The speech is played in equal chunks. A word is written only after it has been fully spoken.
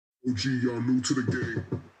OG, y'all new to the game.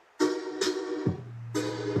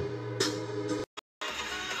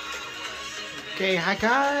 Okay, hi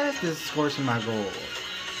guys, this is Course Mago.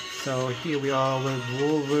 So here we are with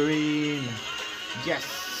Wolverine.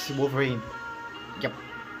 Yes, Wolverine. Yep.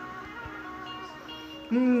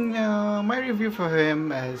 My review for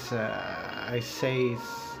him is, I say,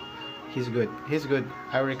 he's good. He's good.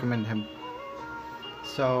 I recommend him.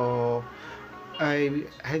 So I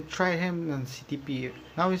tried him on CTP.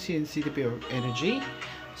 Now he's in CTP of Energy.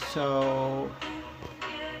 So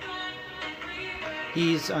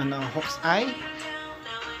he's on Hawk's Eye,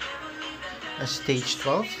 stage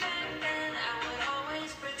 12.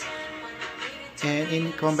 And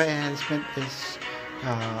in combat enhancement is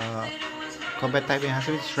uh, combat type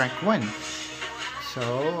enhancement is rank 1.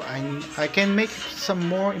 So I can make some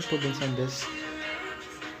more improvements on this.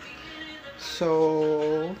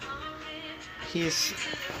 So his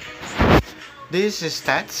this is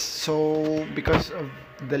stats. So because of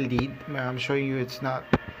the lead, I'm showing you it's not.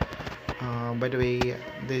 By the way,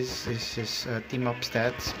 this is his team up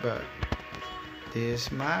stats, but this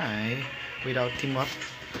is my without team up.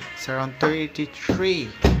 It's around 33.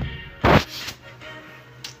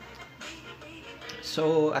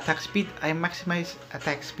 So attack speed, I maximize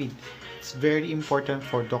attack speed. It's very important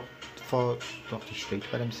for Doctor Strange.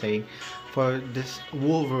 What I'm saying, for this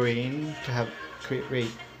Wolverine to have crit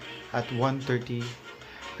rate at 130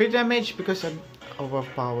 crit damage, because I'm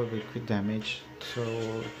overpowered with crit damage. So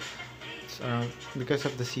it's because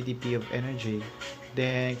of the CDP of energy.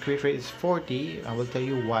 Then crit rate is 40. I will tell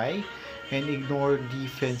you why. And ignore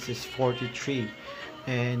defense is 43,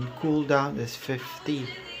 and cooldown is 50.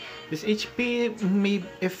 This HP, may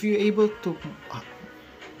if you're able to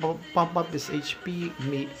pump up this HP,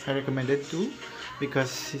 I recommend it too,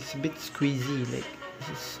 because it's a bit squeezy. Like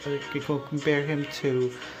this is, you can compare him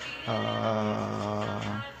to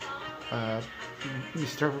uh, uh,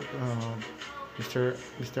 Mr.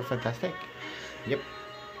 Mr. Fantastic. Yep,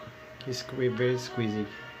 he's very squeezy.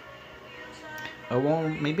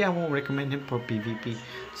 Maybe I won't recommend him for PvP.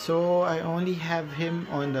 So I only have him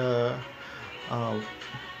on the uh,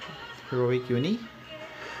 heroic uni.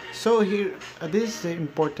 So here, this is the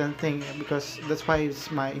important thing, because that's why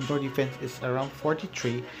my ignore defense is around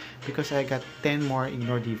 43, because I got 10 more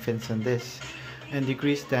ignore defense on this, and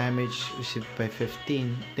decreased damage received by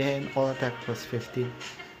 15, then all attack plus 15.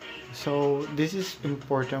 So this is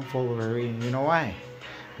important for Wolverine. You know why?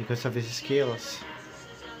 Because of his skills.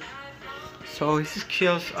 So his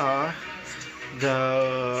skills are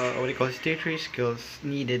the what do you call it, tier 3 skills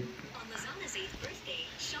needed.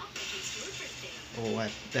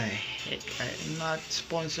 What the heck? I'm not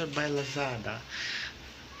sponsored by Lazada.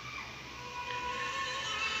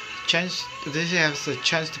 This has a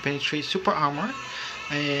chance to penetrate super armor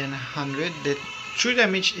and 100. The true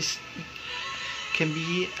damage is can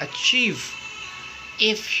be achieved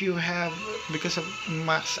if you have, because of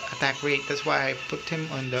max attack rate. That's why I put him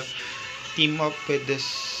on the team up with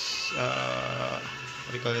this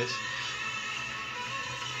what do you call this?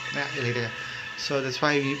 Later. So that's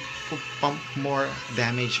why we pump more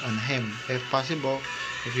damage on him if possible.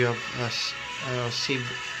 If you have save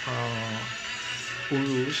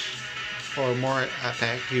Urus or more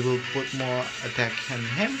attack, we will put more attack on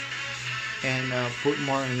him, and put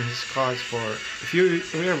more in his cards. For if you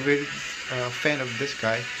are very fan of this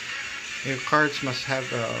guy, your cards must have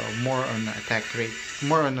more on attack rate,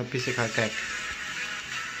 more on the physical attack.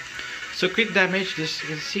 So crit damage, this you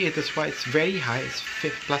can see it, that's why it's very high. It's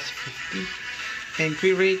plus 50. And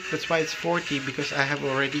crit rate, that's why it's 40, because I have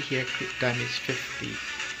already here crit damage 50.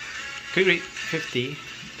 Crit rate 50,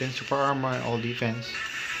 then super armor and all defense.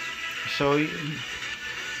 So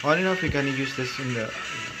all in all, we're gonna use this in the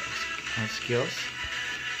skills.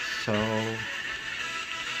 So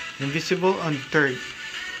invisible on third.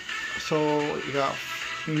 So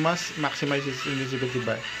you must maximize his invisibility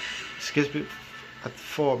by skills at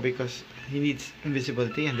 4, because he needs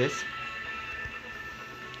invisibility in this.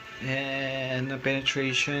 And the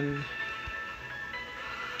penetration.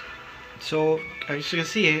 So as you can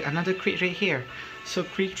see, another crit rate here. So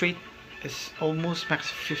crit rate is almost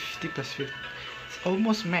max, 50 plus 50. It's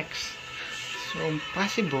almost max. So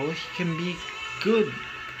possible he can be good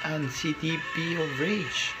on CTP of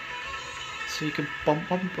Rage. So you can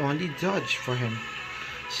pump only dodge for him.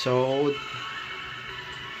 So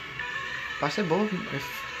possible,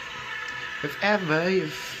 if ever,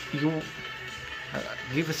 if you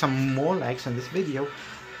give us some more likes on this video,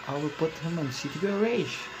 I will put him on CTP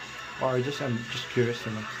Rage, or I'm just curious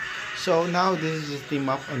to know. So now this is team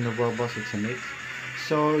up on the World Boss Ultimate.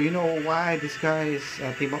 So you know why this guy is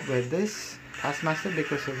team up with this Taskmaster,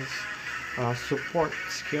 because of his Support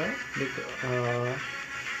skill.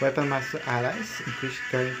 Weapon master allies. Increase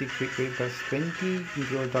guaranteed crit rate plus 20.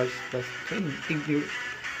 Eagle dodge plus 20.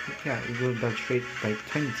 Eagle dodge rate by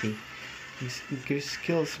 20. Increase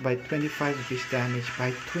skills by 25. Increase damage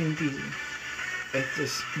by 20. It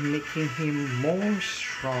is making him more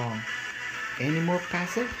strong. Any more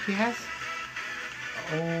passive he has?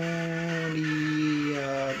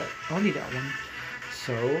 Only that one.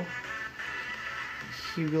 So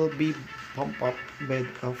he will be bumped up with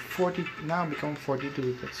 40, now become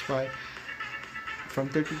 42. That's why from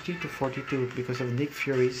 33 to 42 because of Nick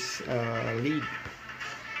Fury's lead.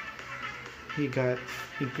 He got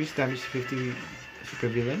increased damage 50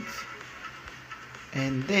 supervillains,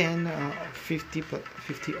 and then 50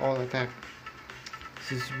 all attack,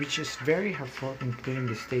 which is very helpful in clearing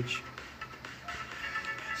the stage.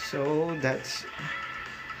 So that's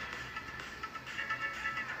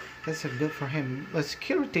a build for him. A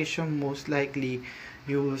skill rotation, most likely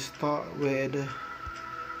you will start with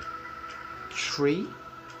 3,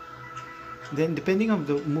 then depending on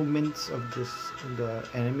the movements of the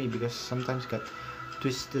enemy, because sometimes got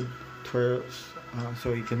twisted twirls,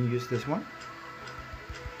 so you can use this one,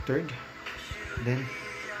 3rd, then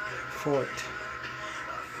 4th.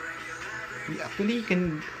 You actually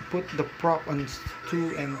can put the proc on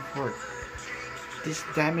 2 and 4. This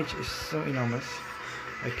damage is so enormous.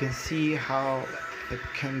 I can see how it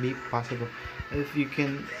can be possible if you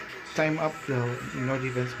can time up the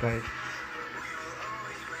defense by.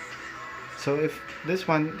 So if this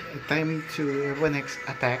one time to next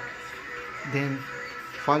attack, then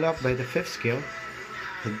follow up by the 5th skill,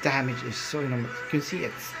 the damage is so enormous. You can see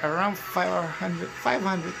it's around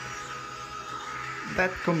 500.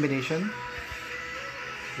 That combination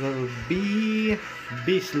will be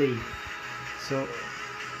beastly. So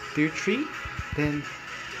tier 3, then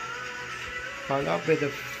follow up with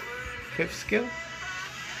the 5th skill.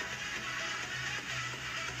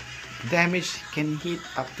 Damage can hit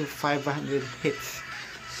up to 500 hits.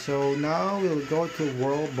 So now we'll go to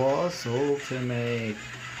World Boss Ultimate.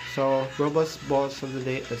 So World Boss of the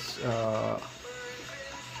day is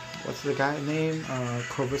what's the guy name?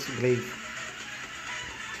 Corvus Glaive.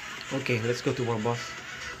 Okay, let's go to World Boss.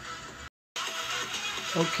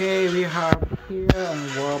 Okay, we have here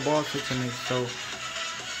World Boss Ultimate. So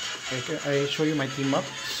I show you my team up.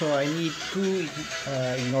 So I need 2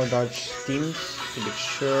 ignore dodge teams to make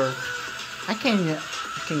sure I can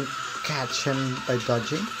catch him by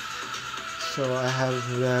dodging. So I have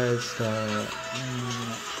this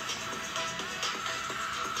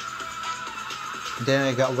then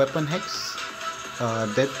I got Weapon Hex,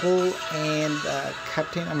 Deadpool, and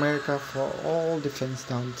Captain America for all defense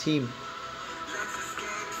down team.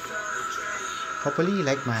 Hopefully you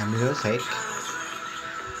like my music.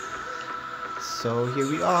 So here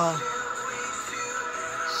we are.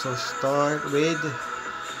 So start with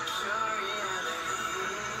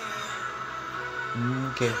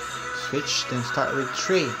okay, switch, then start with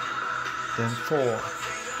 3, then 4. You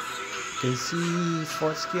can see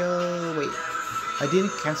 4th skill. Wait, I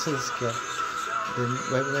didn't cancel the skill. Then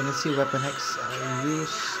when I see Weapon Hex, I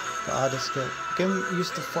use the other skill. You can use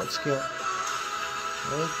the 4th skill.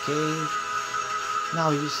 Okay, now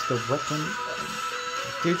use the weapon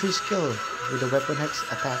tier 3 skill with the Weapon Hex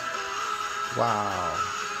attack. Wow,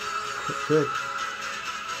 good.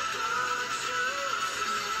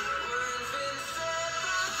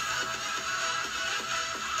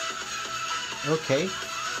 Okay,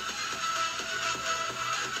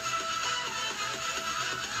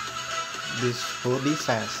 this will be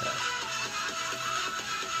faster.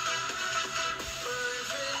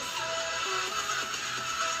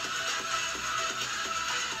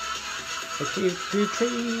 Okay,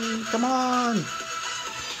 3, come on!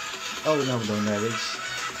 Oh no, don't damage.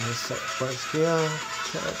 I set first skill.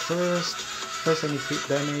 Set up first. First I need crit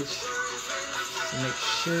damage to make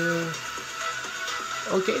sure.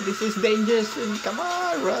 Okay, this is dangerous. Come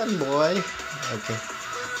on, run, boy. Okay,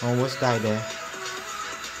 almost died there.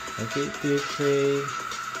 Okay, tier 3.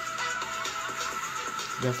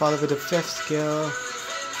 Then follow with the 5th skill.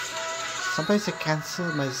 Sometimes I cancel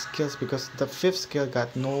my skills because the 5th skill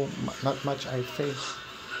got not much I face.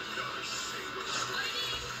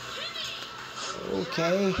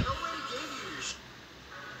 Okay.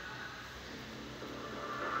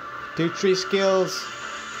 Tier 3 skills.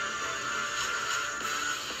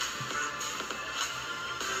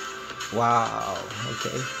 Wow,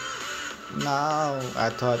 okay. Now I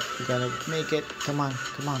thought we're gonna make it. Come on,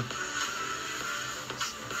 come on.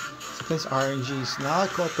 Sometimes RNGs not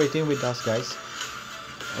cooperating with us, guys.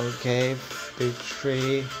 Okay, tier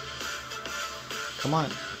 3. Come on.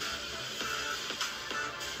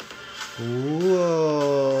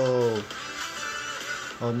 Whoa!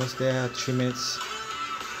 Almost there. 3 minutes.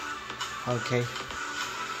 Okay.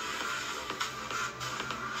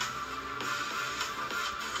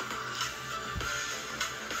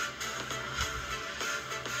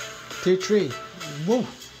 Tier 3. Woo!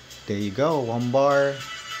 There you go. 1 bar.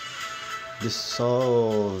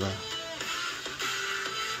 Dissolve.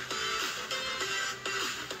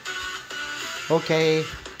 Okay.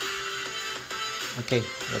 Okay,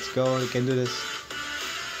 let's go. We can do this.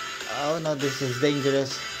 Oh no, this is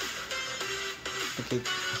dangerous. Okay,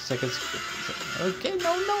 seconds. Okay,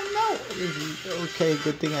 no. Okay,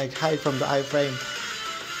 good thing I hide from the iframe.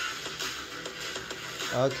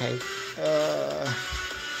 Okay.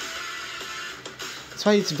 That's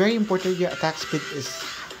why it's very important your attack speed is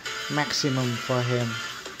maximum for him,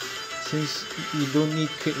 since you don't need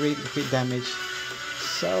crit rate, crit damage.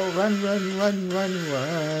 So run.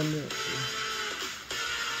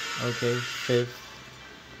 Okay, 5th.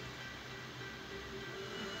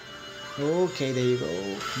 Okay, there you go.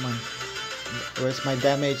 Come on. Where's my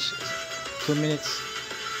damage? 2 minutes.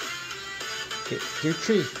 Okay, tier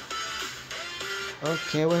 3.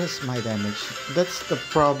 Okay, where's my damage? That's the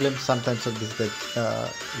problem sometimes of this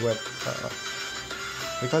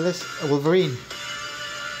we call this Wolverine.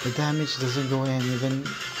 The damage doesn't go in, even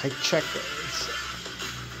I check.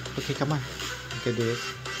 Okay, come on. We can do this.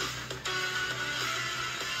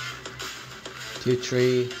 Tier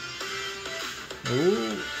 3.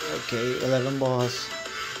 Ooh, okay, 11 boss.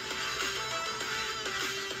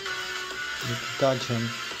 Need to dodge him.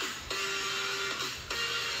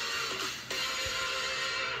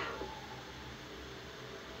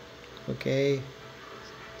 Okay.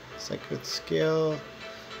 Second skill.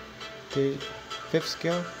 5th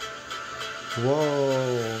skill.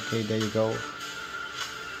 Whoa. Okay, there you go.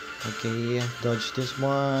 Okay, dodge this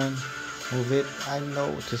one. Move it. I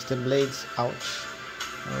know. Twisted blades. Ouch.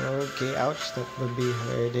 Okay, ouch. That would be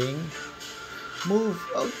hurting. Move.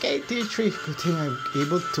 Okay, tier 3. Good thing I'm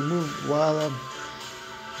able to move while I'm...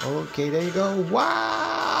 Okay, there you go.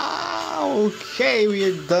 Wow. Okay, we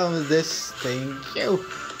are done with this. Thank you.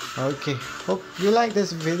 Okay, hope you like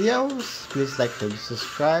this video. Please like and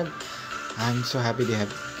subscribe. I'm so happy they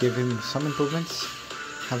have given some improvements.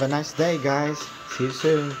 Have a nice day, guys. See you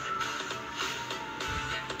soon.